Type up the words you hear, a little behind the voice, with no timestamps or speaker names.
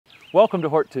Welcome to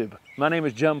HortTube. My name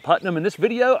is Jim Putnam. In this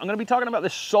video, I'm going to be talking about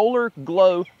this Solar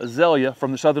Glow Azalea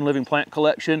from the Southern Living Plant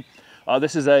Collection.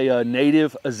 This is a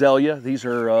native azalea. These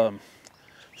are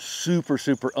super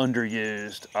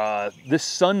underused. This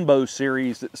Sunbow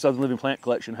series that the Southern Living Plant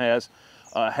Collection has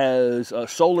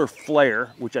Solar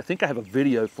Flare, which I think I have a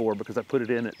video for because I put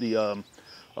it in at the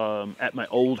at my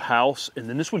old house. And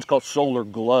then this one's called Solar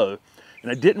Glow. And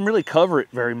I didn't really cover it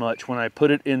very much when I put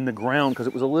it in the ground because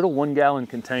it was a little 1-gallon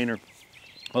container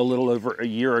a little over a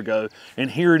year ago.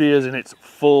 And here it is in its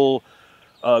full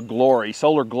glory.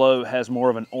 Solar Glow has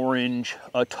more of an orange,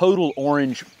 a total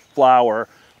orange flower,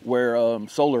 where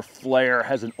Solar Flare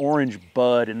has an orange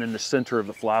bud and then the center of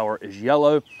the flower is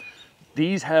yellow.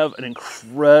 These have an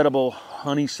incredible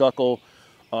honeysuckle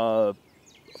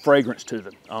fragrance to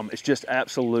them. It's just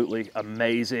absolutely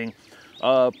amazing.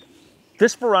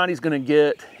 This variety is going to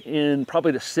get in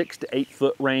probably the 6 to 8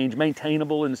 foot range,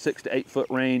 maintainable in the 6 to 8 foot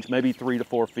range, maybe 3 to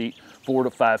 4 feet, 4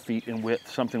 to 5 feet in width,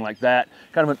 something like that.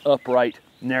 Kind of an upright,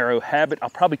 narrow habit.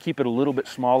 I'll probably keep it a little bit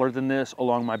smaller than this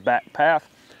along my back path.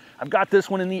 I've got this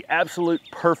one in the absolute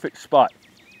perfect spot.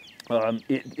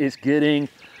 It is getting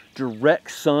direct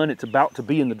sun. It's about to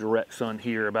be in the direct sun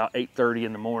here about 8:30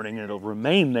 in the morning, and it'll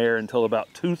remain there until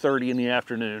about 2:30 in the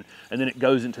afternoon, and then it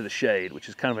goes into the shade, which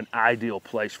is kind of an ideal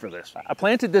place for this. I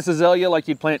planted this azalea like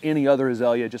you'd plant any other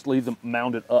azalea, just leave them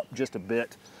mounded up just a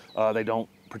bit. They don't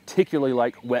particularly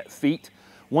like wet feet.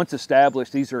 Once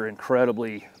established, these are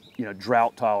incredibly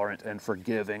drought tolerant and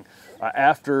forgiving.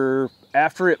 After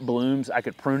it blooms, I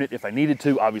could prune it if I needed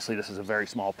to. Obviously, this is a very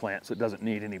small plant, so it doesn't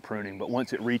need any pruning, but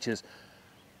once it reaches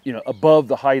above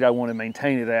the height I want to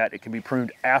maintain it at, it can be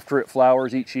pruned after it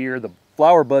flowers each year. The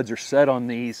flower buds are set on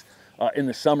these in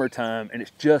the summertime, and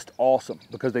it's just awesome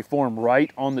because they form right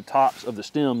on the tops of the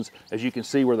stems, as you can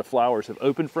see where the flowers have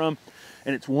opened from.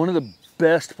 And it's one of the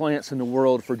best plants in the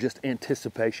world for just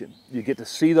anticipation. You get to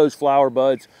see those flower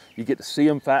buds, you get to see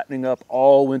them fattening up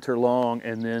all winter long,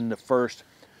 and then the first,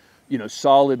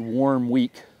 solid warm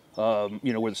week, where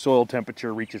the soil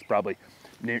temperature reaches probably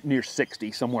near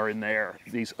 60, somewhere in there,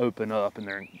 these open up and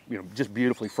they're just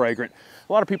beautifully fragrant.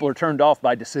 A lot of people are turned off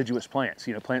by deciduous plants,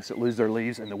 plants that lose their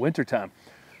leaves in the wintertime.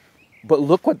 But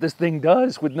look what this thing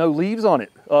does with no leaves on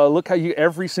it. Look how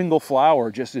every single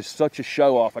flower just is such a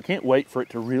show off. I can't wait for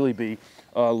it to really be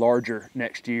larger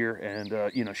next year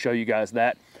and show you guys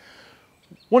that.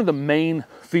 One of the main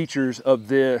features of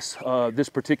this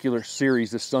particular series,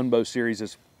 this Sunbow series,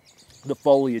 is the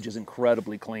foliage is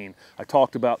incredibly clean. I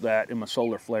talked about that in my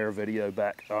Solar Flare video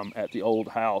back at the old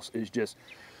house. Is just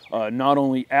not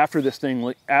only after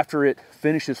it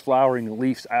finishes flowering and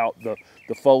leaves out,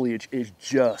 the foliage is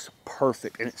just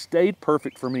perfect, and it stayed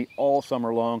perfect for me all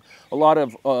summer long. A lot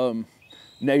of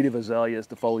native azaleas,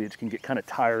 the foliage can get kind of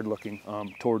tired looking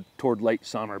toward late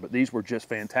summer, but these were just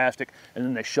fantastic, and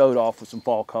then they showed off with some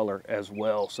fall color as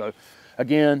well. So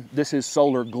again, this is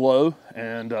Solar Glow,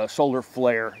 and Solar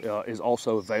Flare is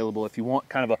also available if you want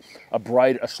kind of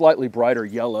a slightly brighter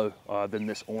yellow than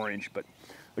this orange. But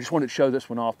I just wanted to show this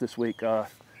one off this week.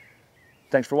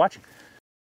 Thanks for watching.